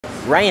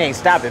Rain ain't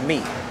stopping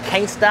me.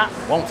 Can't stop,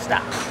 won't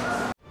stop.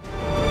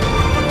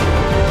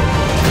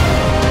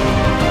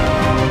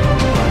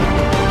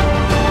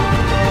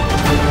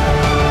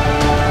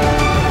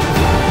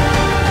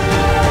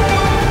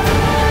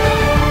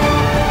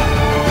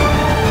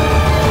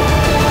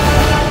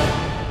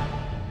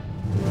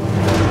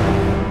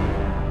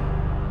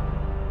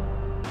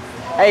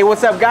 Hey,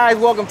 what's up, guys?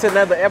 Welcome to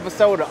another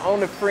episode of On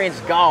The Fringe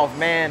Golf,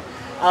 man.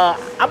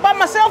 I'm by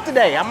myself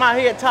today. I'm out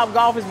here at Top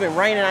Golf. It's been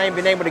raining. I ain't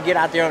been able to get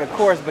out there on the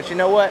course, but you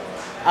know what?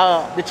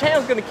 The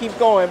channel's gonna keep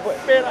going, but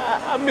man,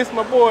 I miss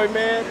my boy,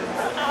 man.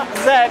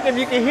 Zach, if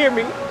you can hear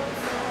me,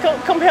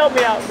 come help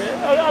me out,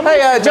 man.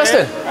 Hey,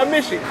 Justin. Man. I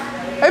miss you.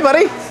 Hey,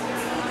 buddy.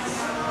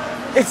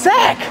 It's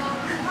Zach.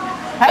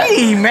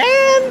 Hey,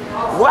 man.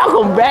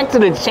 Welcome back to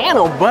the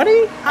channel,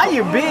 buddy. How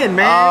you been,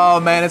 man? Oh,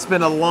 man, it's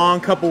been a long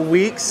couple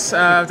weeks. It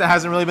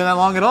hasn't really been that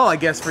long at all, I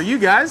guess, for you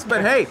guys. But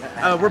hey,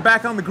 we're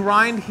back on the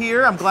grind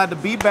here. I'm glad to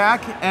be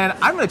back. And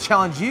I'm going to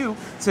challenge you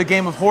to a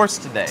game of horse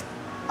today.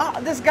 Oh,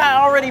 this guy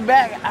already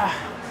back.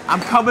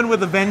 I'm coming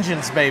with a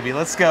vengeance, baby.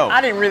 Let's go.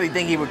 I didn't really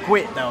think he would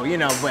quit, though, you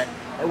know. But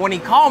when he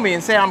called me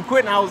and said I'm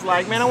quitting, I was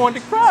like, man, I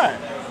wanted to cry.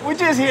 We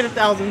just hit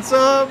 1,000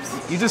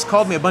 subs. You just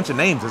called me a bunch of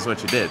names is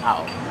what you did.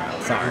 Oh,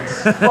 sorry.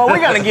 Well, we're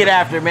going to get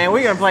after it, man.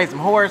 We're going to play some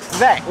horse.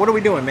 Zach, what are we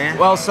doing, man?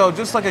 Well, so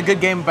just like a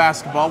good game of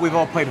basketball, we've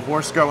all played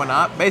horse growing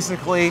up.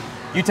 Basically,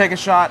 you take a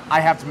shot, I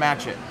have to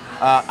match it.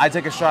 I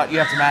take a shot, you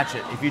have to match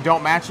it. If you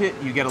don't match it,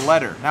 you get a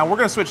letter. Now, we're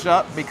going to switch it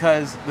up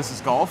because this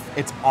is golf.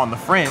 It's On The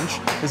Fringe.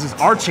 This is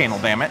our channel,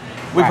 damn it.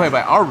 We play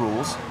by our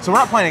rules. So we're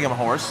not playing a game of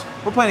horse.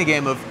 We're playing a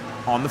game of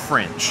On The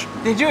Fringe.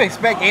 Did you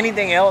expect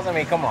anything else? I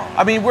mean, come on.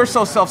 I mean, we're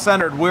so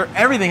self-centered.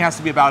 Everything has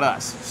to be about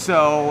us.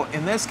 So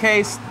in this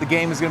case, the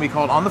game is going to be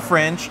called On The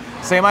Fringe.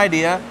 Same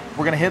idea.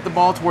 We're going to hit the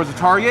ball towards a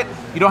target.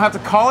 You don't have to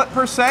call it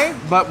per se,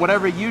 but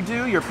whatever you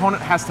do, your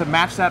opponent has to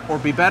match that or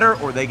be better,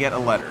 or they get a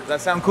letter. Does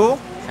that sound cool?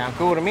 Sound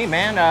cool to me,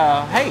 man.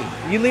 Hey,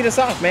 you lead us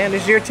off, man.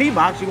 This is your tee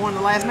box. You won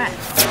the last match.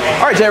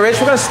 All right, Jay Rich,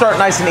 we're going to start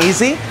nice and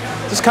easy.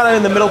 Just kind of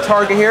in the middle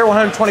target here,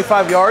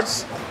 125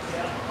 yards.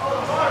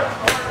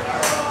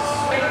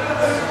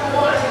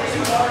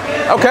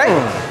 Okay.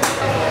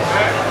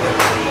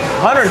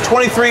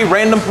 123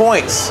 random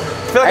points. I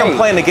feel like I'm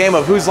playing the game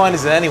of whose line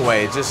is it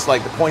anyway. Just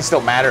like the points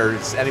don't matter.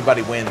 It's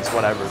anybody wins,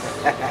 whatever.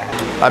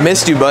 I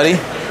missed you, buddy.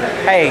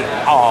 Hey,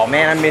 oh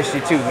man, I missed you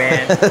too,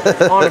 man.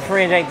 On The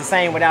Fringe ain't the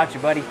same without you,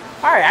 buddy.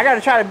 All right, I got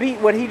to try to beat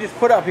what he just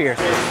put up here.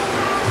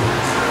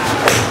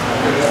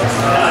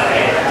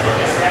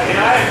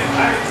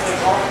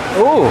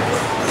 Ooh.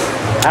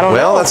 I don't know.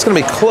 Well, that's going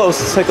to be close.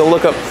 Let's take a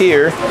look up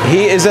here.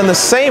 He is in the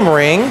same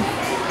ring.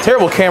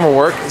 Terrible camera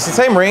work. It's the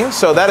same ring,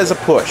 so that is a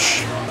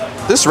push.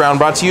 This round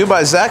brought to you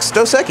by Zach's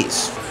Dos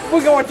Equis.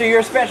 We're going through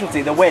your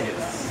specialty, the wedges.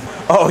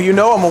 Oh, you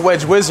know I'm a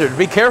wedge wizard.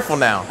 Be careful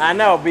now. I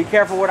know. Be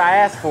careful what I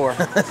ask for. All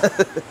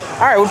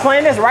right, we're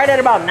playing this right at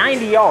about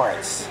 90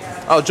 yards.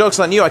 Oh, joke's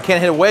on you. I can't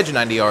hit a wedge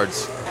 90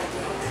 yards.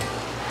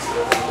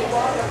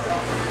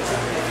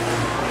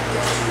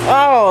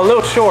 Oh, a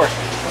little short.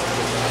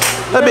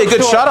 That'd be a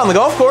good shot on the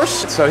golf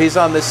course. So he's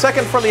on the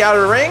second from the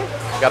outer ring.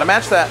 Got to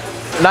match that.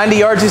 90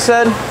 yards, you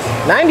said?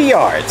 90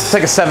 yards.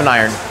 Take a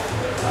 7-iron.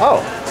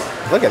 Oh,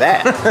 look at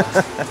that.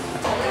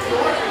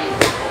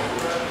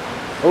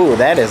 Oh,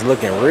 that is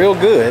looking real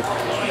good.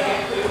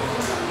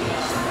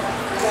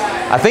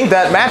 I think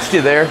that matched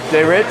you there,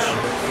 Jay Rich.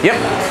 Yep.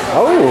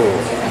 Oh,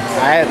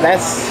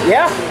 that's,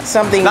 yeah,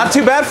 something. Not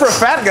too bad for a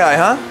fat guy,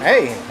 huh?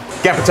 Hey.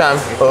 Gapper time.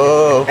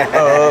 Oh,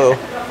 oh.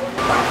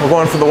 We're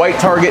going for the white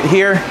target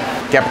here.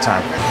 Gapper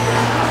time.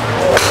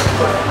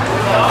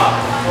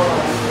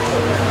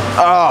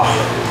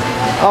 Oh.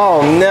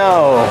 Oh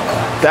no.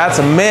 That's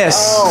a miss.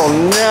 Oh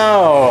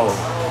no.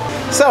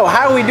 So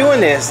how are we doing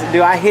this?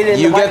 Do I hit it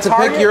in the white target? You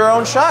get to pick your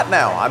own shot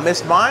now. I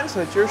missed mine,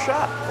 so it's your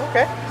shot.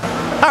 Okay.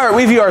 All right,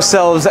 we view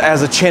ourselves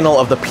as a channel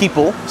of the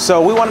people,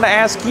 so we wanted to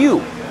ask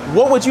you,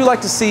 what would you like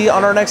to see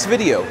on our next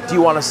video? Do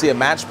you want to see a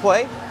match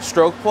play,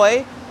 stroke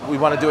play? We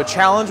want to do a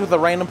challenge with a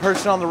random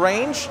person on the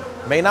range.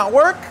 May not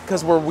work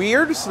because we're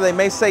weird, so they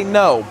may say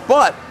no,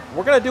 but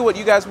we're going to do what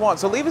you guys want.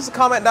 So leave us a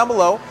comment down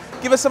below.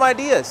 Give us some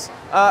ideas.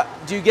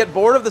 Do you get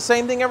bored of the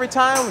same thing every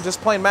time? We're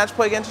just playing match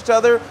play against each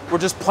other? We're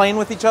just playing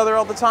with each other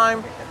all the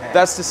time?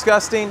 That's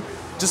disgusting.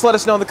 Just let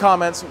us know in the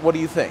comments. What do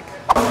you think?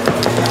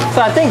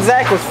 So I think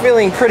Zach was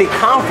feeling pretty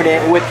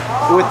confident with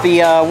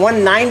the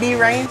 190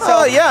 range.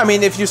 So yeah, I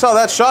mean, if you saw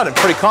that shot, I'm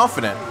pretty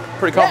confident.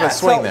 Pretty confident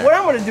swing there. What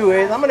I'm going to do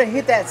is I'm going to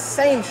hit that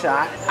same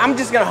shot. I'm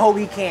just going to hope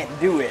he can't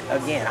do it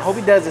again. I hope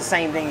he does the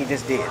same thing he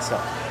just did. So.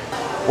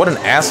 What an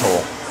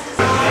asshole.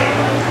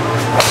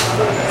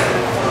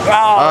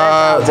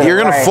 Oh,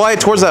 you're going to fly it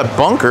towards that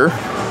bunker.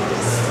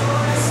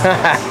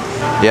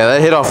 Yeah,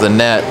 that hit off the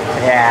net.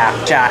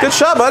 Yeah, shot. Good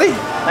shot, buddy.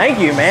 Thank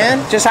you,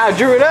 man. Just how I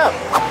drew it up.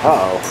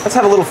 Uh-oh. Let's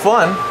have a little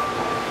fun.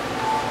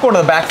 Going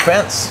to the back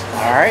fence.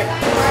 All right.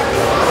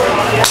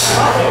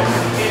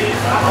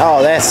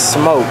 Oh, that's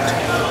smoked.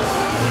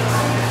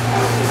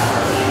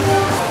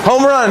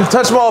 Home run.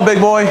 Touch the ball, big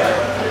boy.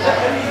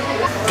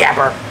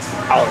 Gapper.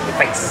 Oh, the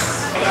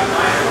face.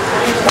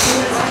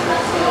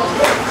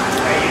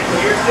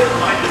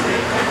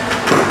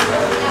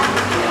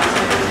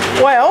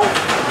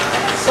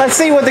 Let's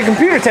see what the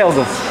computer tells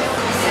us.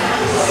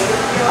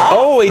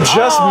 Oh, he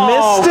just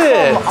missed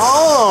it. Come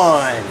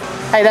on.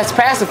 Hey, that's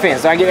pass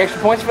defense. Do I get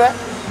extra points for that?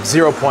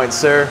 0 points,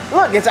 sir.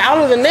 Look, it's out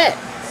of the net.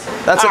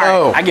 That's an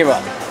O. I give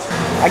up.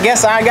 I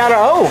guess I got an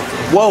O.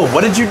 Whoa,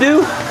 what did you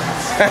do?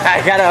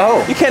 I got an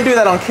O. You can't do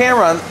that on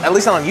camera, at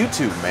least not on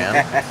YouTube,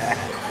 man.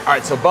 All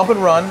right, so bump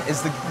and run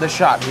is the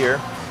shot here.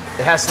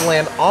 It has to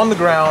land on the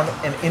ground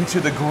and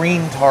into the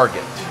green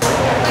target.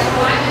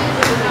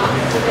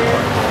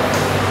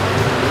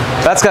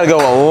 That's got to go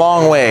a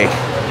long way.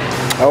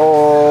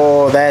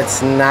 Oh,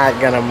 that's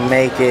not gonna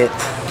make it.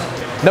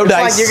 No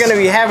dice. It's like you're gonna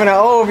be having an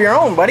O of your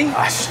own, buddy.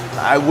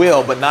 I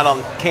will, but not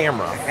on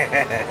camera.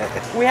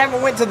 We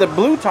haven't went to the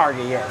blue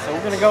target yet, so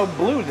we're gonna go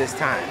blue this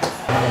time.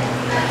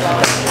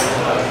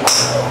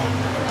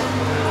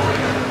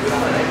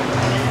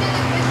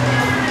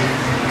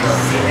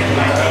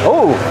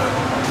 Oh,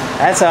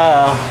 that's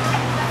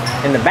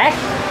in the back.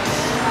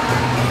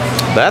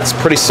 That's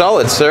pretty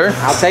solid, sir.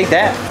 I'll take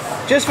that.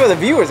 Just for the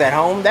viewers at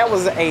home, that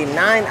was a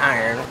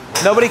 9-iron.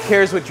 Nobody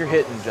cares what you're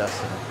hitting,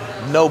 Justin.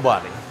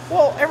 Nobody.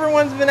 Well,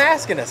 everyone's been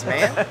asking us,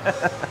 man.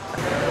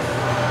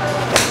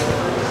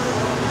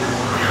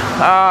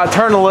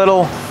 Turn a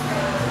little.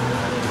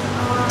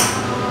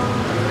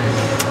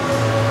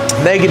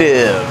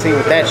 Negative. Let's see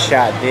what that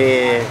shot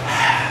did.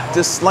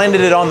 Just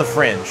landed it on the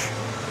fringe.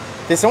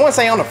 Did someone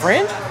say on the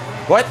fringe?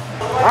 What?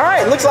 All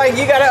right, looks like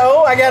you got an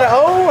O, I got an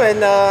O,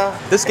 and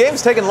this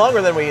game's taking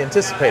longer than we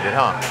anticipated,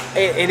 huh?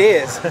 It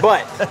is,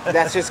 but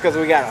that's just because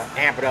we gotta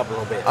amp it up a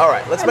little bit. All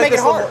right, let's make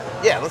this hard.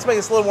 Let's make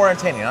this a little more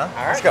entertaining, huh?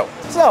 All right. Let's go.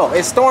 So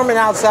it's storming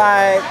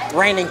outside,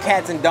 raining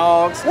cats and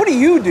dogs. What do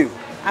you do?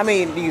 I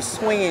mean, do you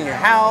swing in your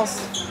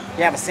house? Do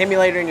you have a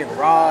simulator in your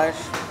garage?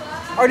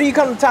 Or do you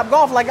come to Top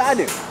Golf like I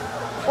do?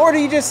 Or do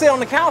you just sit on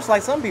the couch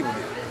like some people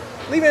do?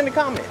 Leave it in the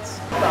comments.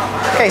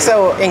 Okay,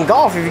 so in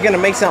golf, if you're gonna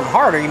make something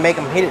harder, you make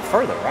them hit it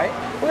further, right?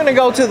 We're gonna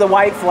go to the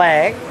white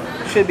flag.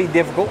 Should be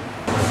difficult.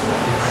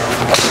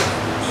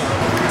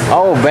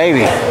 Oh,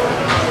 baby.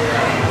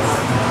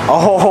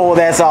 Oh,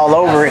 that's all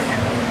over it.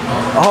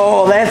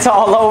 Oh, that's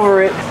all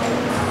over it.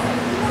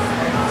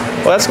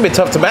 Well, that's gonna be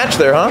tough to match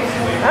there, huh? All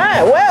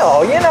right,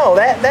 well, you know,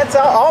 that's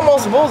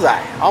almost a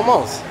bullseye,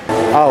 almost.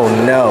 Oh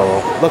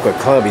no, look what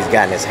club he's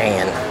got in his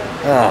hand.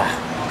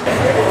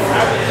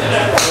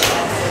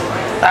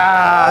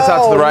 It's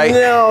out to the right.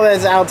 No,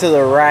 that's out to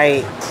the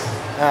right.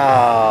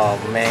 Oh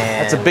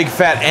man. That's a big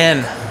fat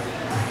N.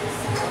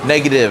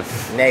 Negative.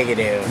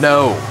 Negative.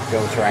 No.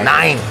 Go try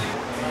 9.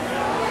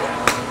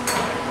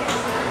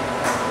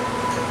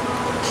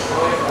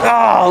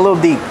 Oh, a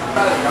little deep.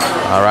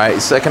 All right,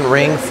 second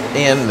ring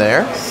in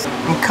there.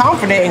 I'm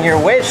confident in your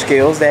wedge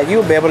skills that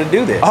you'll be able to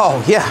do this.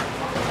 Oh, yeah.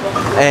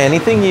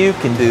 Anything you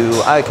can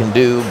do, I can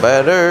do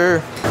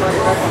better.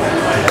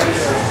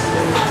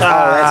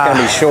 Oh, that's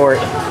gonna be short.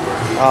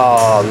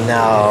 Oh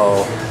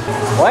no.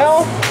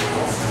 Well,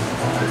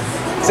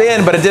 it's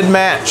in, but it didn't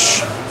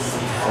match.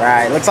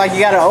 Right, looks like you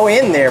got an O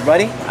in there,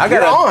 buddy.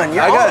 You're on.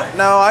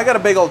 No, I got a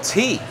big old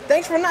T.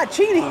 Thanks for not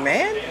cheating,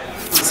 man.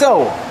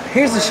 So,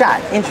 here's the shot.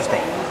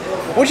 Interesting.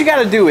 What you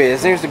gotta do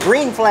is, there's the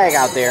green flag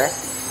out there.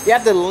 You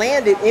have to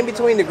land it in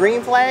between the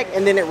green flag,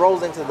 and then it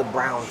rolls into the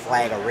brown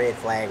flag or red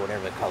flag,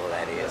 whatever the color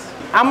that is.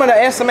 I'm gonna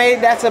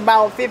estimate that's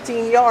about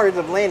 15 yards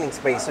of landing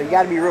space, so you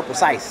gotta be real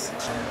precise.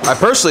 I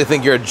personally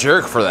think you're a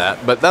jerk for that,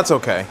 but that's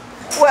okay.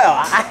 Well,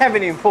 I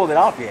haven't even pulled it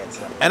off yet,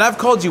 so. And I've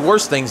called you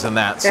worse things than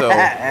that, so.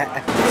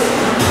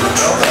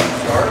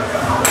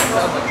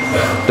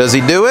 Does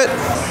he do it?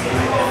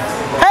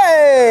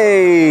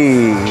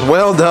 Hey!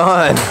 Well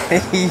done.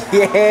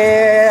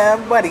 Yeah,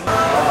 buddy.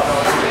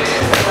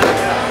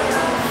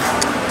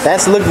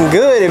 That's looking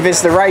good if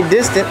it's the right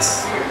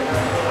distance.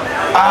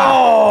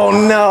 Oh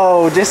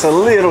no, just a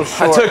little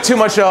short. I took too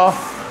much off.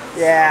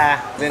 Yeah.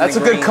 That's a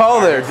good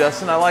call there,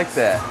 Justin. I like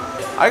that.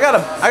 I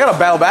gotta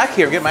battle back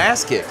here, get my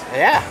ass kicked.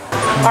 Yeah.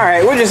 All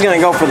right, we're just gonna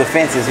go for the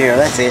fences here.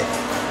 That's it.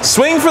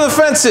 Swing for the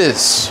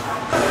fences.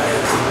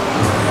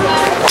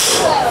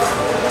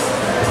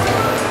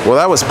 Well,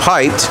 that was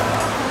piped.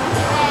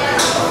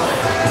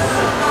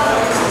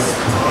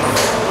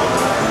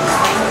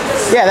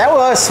 Yeah, that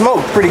was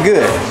smoked pretty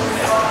good.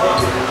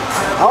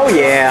 Oh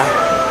yeah.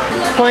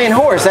 Playing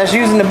horse, that's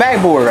using the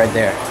backboard right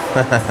there.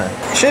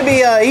 Should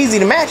be easy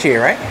to match here,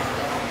 right?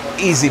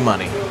 Easy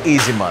money,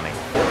 easy money.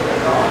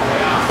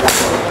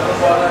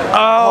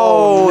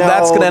 Oh, no,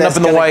 that's gonna end up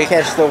in the white.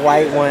 Catch the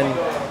white one.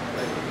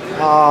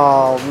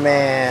 Oh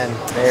man,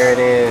 there it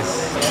is.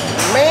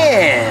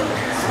 Man.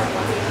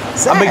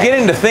 Zach, I'm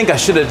beginning to think I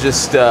should have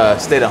just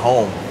stayed at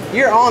home.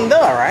 You're on the,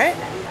 right?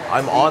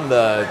 I'm on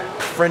the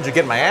fringe of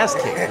getting my ass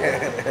kicked.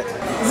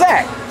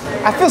 Zach,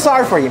 I feel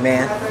sorry for you,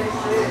 man.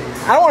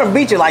 I don't want to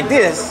beat you like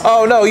this.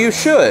 Oh no, you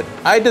should.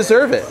 I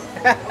deserve it.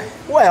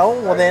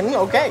 well then,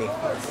 okay.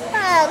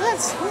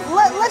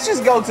 Let's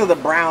just go to the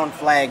brown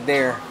flag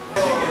there.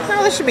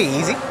 No, this should be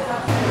easy.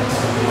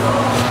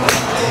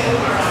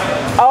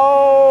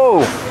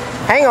 Oh,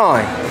 hang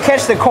on.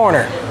 Catch the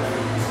corner.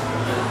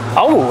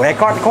 Oh, that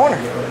caught the corner.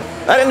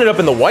 That ended up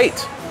in the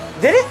white.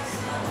 Did it?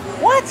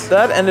 What?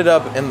 That ended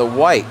up in the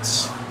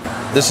whites.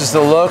 This is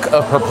the look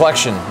of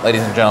perplexion,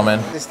 ladies and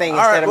gentlemen. This thing, all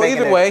instead right, of well,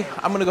 making either way,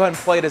 I'm gonna go ahead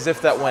and play it as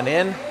if that went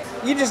in.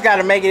 You just got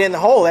to make it in the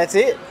hole. That's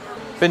it.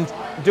 Been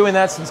doing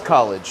that since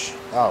college.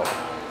 Oh.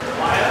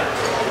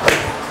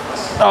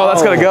 Oh,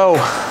 that's gotta go.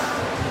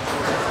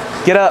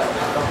 Get up.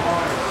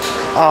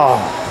 Oh.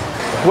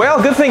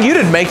 Well, good thing you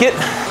didn't make it.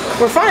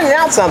 We're finding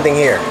out something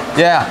here.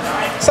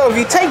 Yeah. So if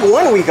you take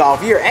 1 week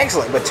off, you're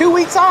excellent. But 2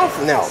 weeks off?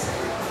 No.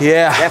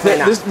 Yeah. Definitely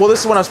not. This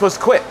is when I'm supposed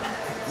to quit.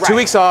 Right. 2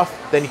 weeks off,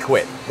 then you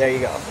quit. There you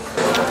go.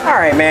 All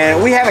right,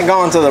 man. We haven't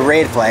gone to the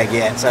red flag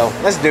yet, so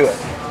let's do it.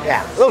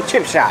 Yeah, a little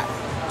chip shot.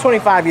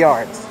 25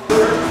 yards.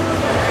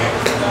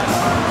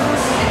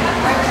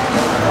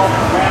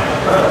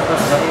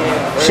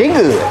 She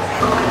good.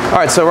 All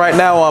right, so right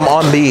now I'm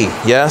on B,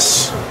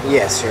 yes?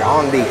 Yes, you're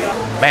on B.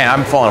 Man,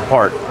 I'm falling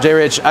apart. J.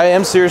 Rich, I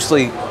am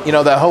seriously, you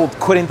know, that whole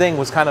quitting thing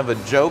was kind of a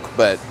joke,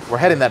 but we're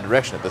heading that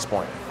direction at this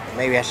point.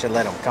 Maybe I should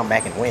let him come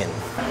back and win.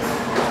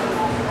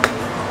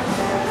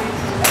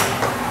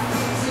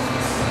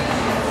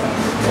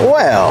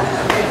 Well,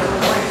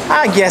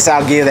 I guess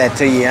I'll give that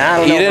to you. I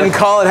don't know. You didn't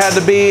call it had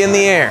to be in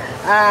the air.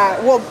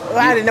 Well,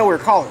 I didn't know we were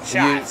calling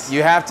shots.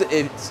 You have to,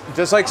 it's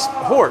just like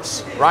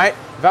horse, right?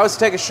 If I was to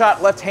take a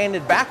shot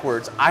left-handed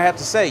backwards, I have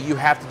to say you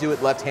have to do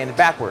it left-handed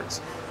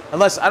backwards.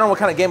 Unless, I don't know what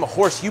kind of game of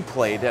horse you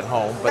played at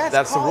home, but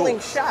that's the rule. calling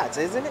shots,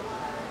 isn't it?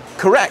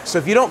 Correct. So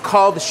if you don't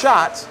call the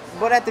shot.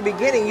 But at the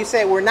beginning, you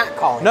said we're not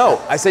calling No,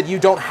 shots. I said you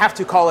don't have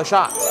to call a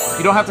shot.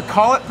 You don't have to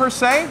call it per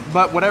se,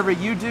 but whatever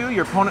you do,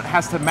 your opponent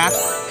has to match.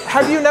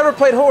 Have you never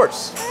played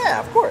horse? Yeah,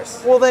 of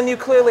course. Well, then you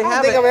clearly I don't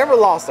haven't. think I've ever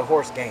lost a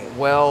horse game.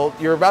 Well,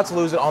 you're about to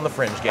lose it on the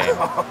Fringe game.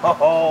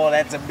 Oh,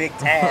 that's a big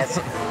task.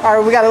 All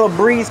right, we got a little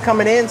breeze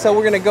coming in, so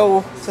we're gonna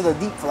go to the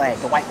deep flag,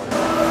 the white one.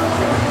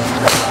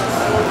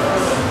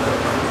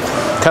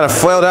 Kind of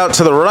flailed out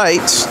to the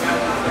right.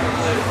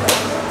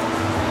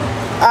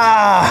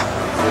 Ah.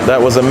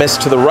 That was a miss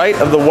to the right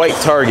of the white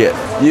target.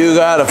 You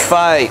gotta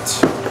fight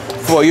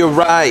for your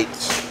right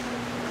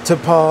to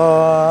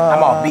party.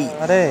 I'm all beat.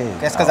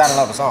 That's because I don't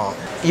know the song.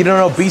 You don't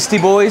know Beastie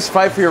Boys,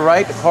 Fight for Your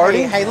Right to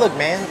Party? Hey, look,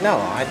 man. No,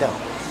 I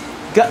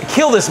don't.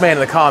 Kill this man in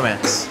the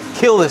comments.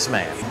 Kill this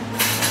man.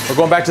 We're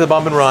going back to the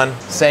bump and run.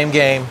 Same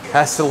game.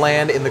 Has to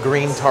land in the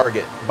green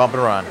target. Bump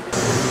and run.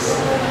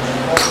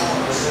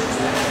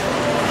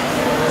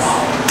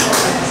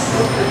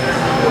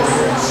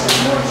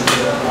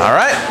 All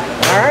right.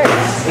 All right.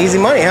 Easy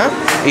money, huh?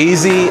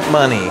 Easy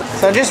money.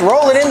 So just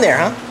roll it in there,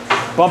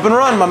 huh? Bump and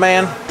run, my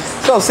man.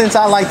 So since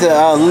I like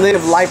to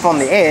live life on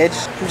the edge,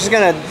 I'm just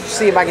gonna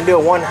see if I can do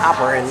a one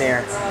hopper in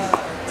there.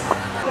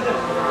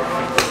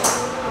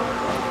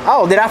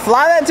 Oh, did I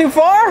fly that too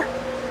far?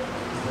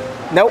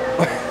 Nope.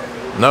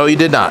 No, you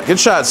did not. Good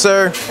shot,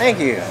 sir. Thank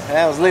you.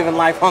 That was living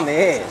life on the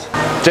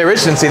edge. Jay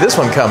Rich didn't see this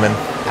one coming.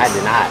 I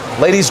did not.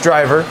 Ladies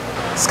driver,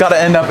 it's got to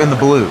end up in the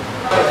blue.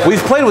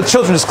 We've played with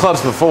children's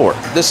clubs before.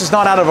 This is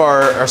not out of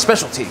our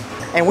specialty.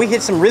 And we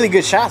hit some really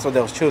good shots with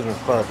those children's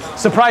clubs.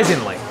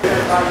 Surprisingly.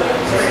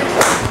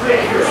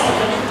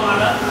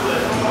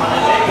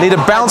 Need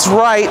to bounce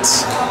right.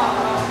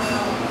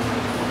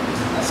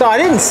 So I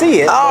didn't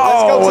see it. Oh,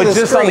 let's go to it's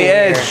the just on the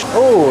edge.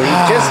 Oh, you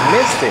just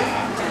missed it.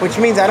 Which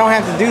means I don't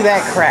have to do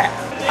that crap.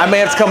 I may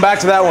have to come back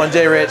to that one,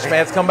 Jay Rich. May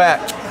have to come back.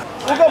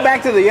 We'll go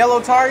back to the yellow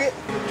target.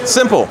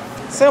 Simple.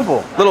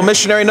 Simple. Little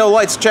missionary no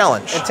lights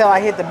challenge. Until I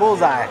hit the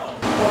bullseye.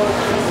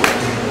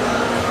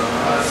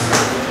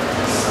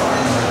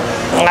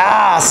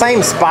 Ah,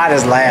 same spot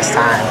as last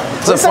time.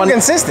 It's so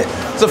consistent.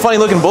 It's a funny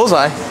looking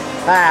bullseye.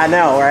 I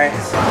know, right?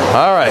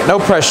 All right, no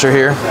pressure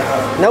here.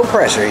 No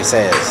pressure, he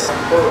says.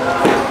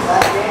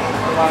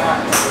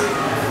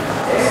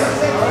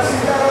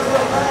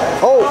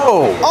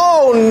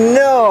 Oh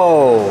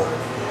no!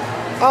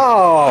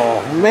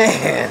 Oh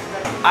man!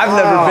 I've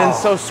never been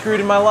so screwed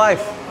in my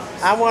life.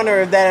 I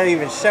wonder if that'll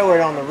even show it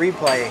on the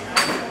replay.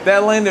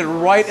 That landed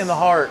right in the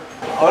heart.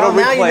 Well,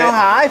 now you know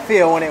how I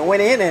feel when it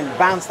went in and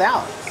bounced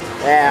out.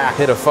 Yeah.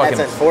 Hit a fucking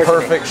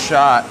perfect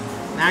shot.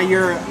 Now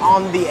you're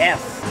on the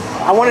F.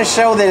 I want to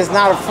show that it's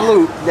not a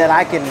fluke, that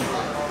I can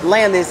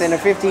land this in a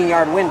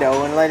 15-yard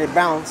window and let it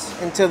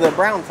bounce into the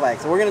brown flag.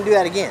 So we're going to do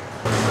that again.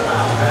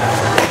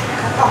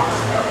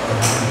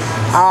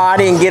 Oh, I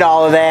didn't get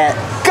all of that.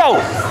 Go!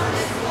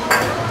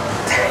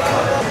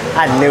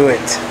 I knew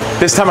it.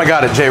 This time I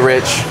got it, Jay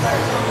Rich.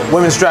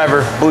 Women's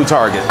driver, blue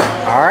target.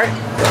 All right.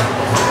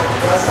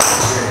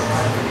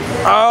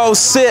 Oh,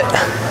 sit.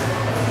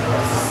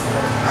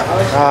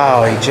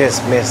 Oh, he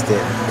just missed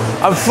it.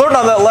 I'm flirting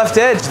on that left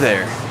edge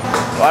there.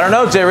 Well, I don't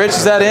know, Jay Rich,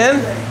 is that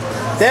in?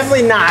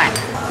 Definitely not.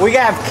 We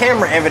got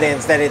camera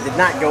evidence that it did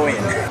not go in.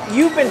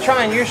 You've been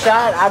trying your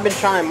shot, I've been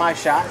trying my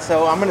shot,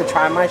 so I'm gonna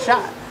try my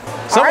shot.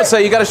 Some would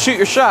say you gotta shoot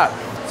your shot.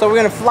 So we're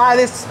gonna fly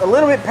this a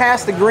little bit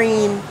past the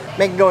green,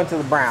 make it go into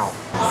the brown.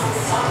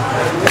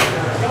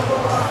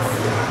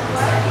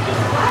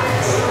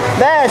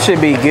 That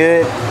should be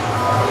good.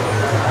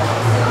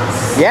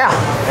 Yeah,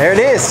 there it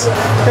is.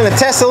 I'm gonna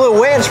test a little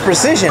wedge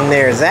precision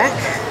there, Zach.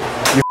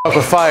 You fuck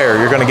with fire,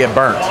 you're gonna get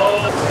burnt.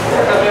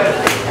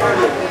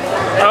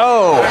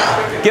 Oh,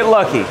 get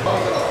lucky.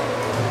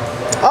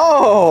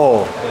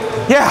 Oh.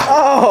 Yeah.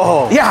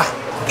 Oh. Yeah.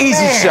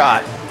 Easy Man.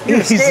 shot. You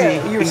were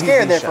scared, Easy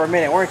there shot. for a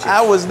minute, weren't you?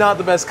 That was not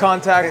the best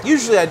contact.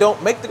 Usually I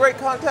don't make the great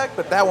contact,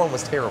 but that one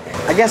was terrible.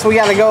 I guess we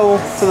got to go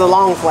to the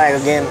long flag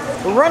again.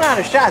 We're running out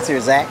of shots here,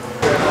 Zach.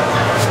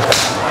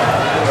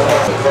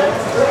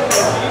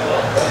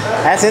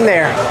 That's in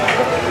there.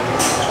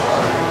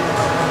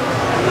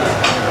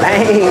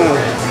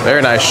 Dang.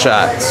 Very nice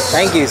shots.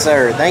 Thank you,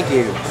 sir. Thank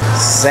you.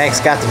 Zach's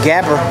got the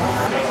gapper.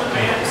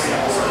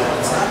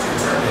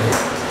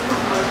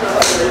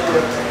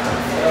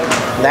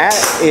 That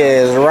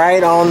is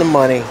right on the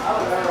money.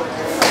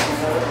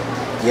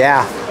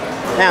 Yeah.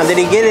 Now, did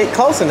he get it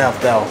close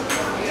enough, though?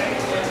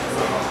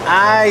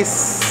 I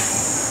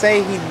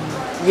say he...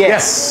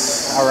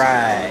 Yes. All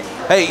right.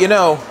 Hey, you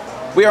know,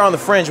 we are on the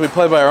Fringe. We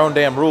play by our own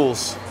damn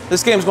rules.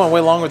 This game's going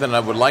way longer than I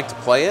would like to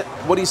play it.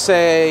 What do you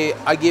say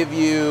I give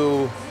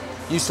you...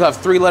 You still have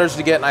 3 letters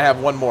to get, and I have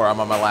 1 more.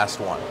 I'm on my last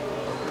one.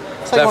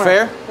 So is that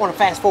fair? Want to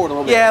fast forward a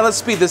little bit? Yeah, let's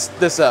speed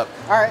this up.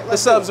 All right, the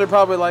subs are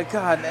probably like,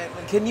 God,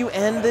 can you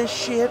end this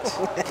shit?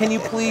 Can you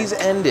please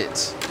end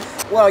it?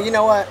 Well, you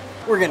know what?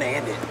 We're going to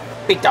end it.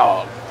 Big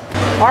dog.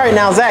 All right,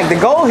 now, Zach, the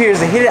goal here is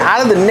to hit it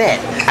out of the net.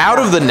 Out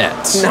of the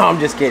net. No, I'm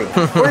just kidding.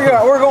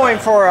 we're going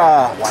for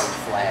a white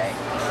flag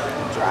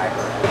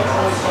driver.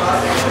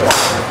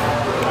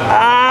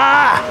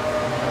 Ah!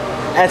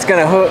 That's going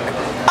to hook.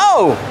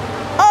 Oh!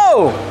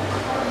 Oh!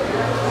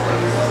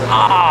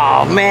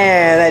 Oh,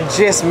 man, that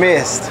just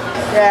missed.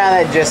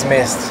 Yeah, that just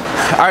missed.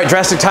 All right,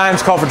 drastic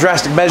times call for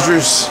drastic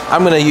measures.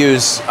 I'm gonna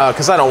use,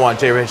 because I don't want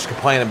Jay Rich to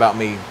complain about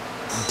me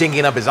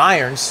dinking up his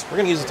irons. We're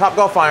gonna use the Top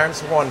Golf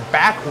irons. We're going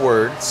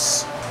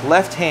backwards,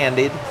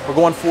 left-handed. We're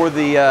going for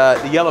the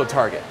yellow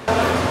target.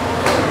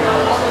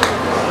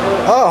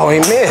 Oh, he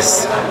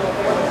missed.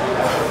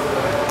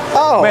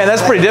 Oh. Man,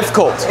 that's pretty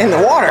difficult. In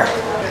the water.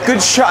 Good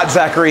shot,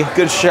 Zachary.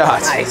 Good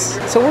shot. Nice.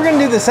 So we're gonna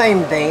do the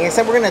same thing,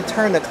 except we're gonna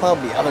turn the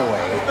club the other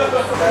way.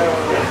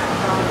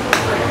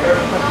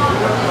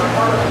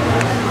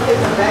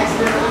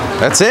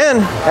 That's in.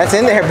 That's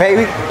in there,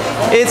 baby.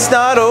 It's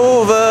not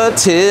over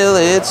till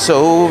it's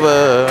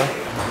over.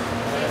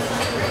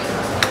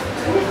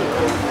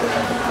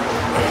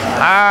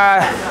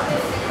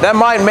 That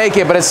might make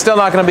it, but it's still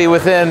not gonna be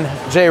within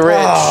Jay Rich.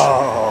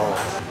 Oh.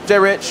 Jay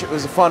Rich, it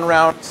was a fun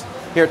round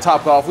here at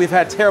Top Golf. We've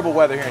had terrible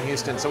weather here in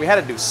Houston, so we had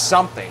to do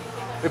something.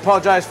 We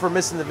apologize for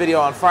missing the video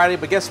on Friday,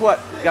 but guess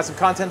what? We got some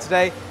content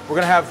today. We're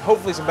gonna have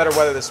hopefully some better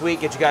weather this week,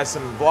 get you guys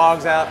some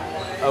vlogs out.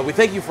 We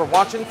thank you for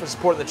watching, for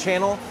supporting the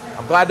channel.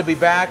 I'm glad to be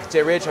back.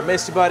 Jay Rich, I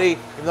missed you, buddy.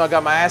 Even though I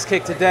got my ass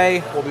kicked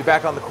today, we'll be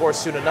back on the course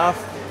soon enough.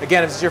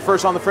 Again, if this is your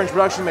first On The Fringe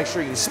production, make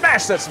sure you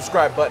smash that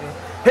subscribe button,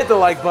 hit the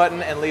like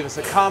button, and leave us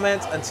a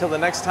comment. Until the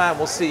next time,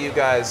 we'll see you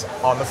guys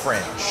on The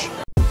Fringe.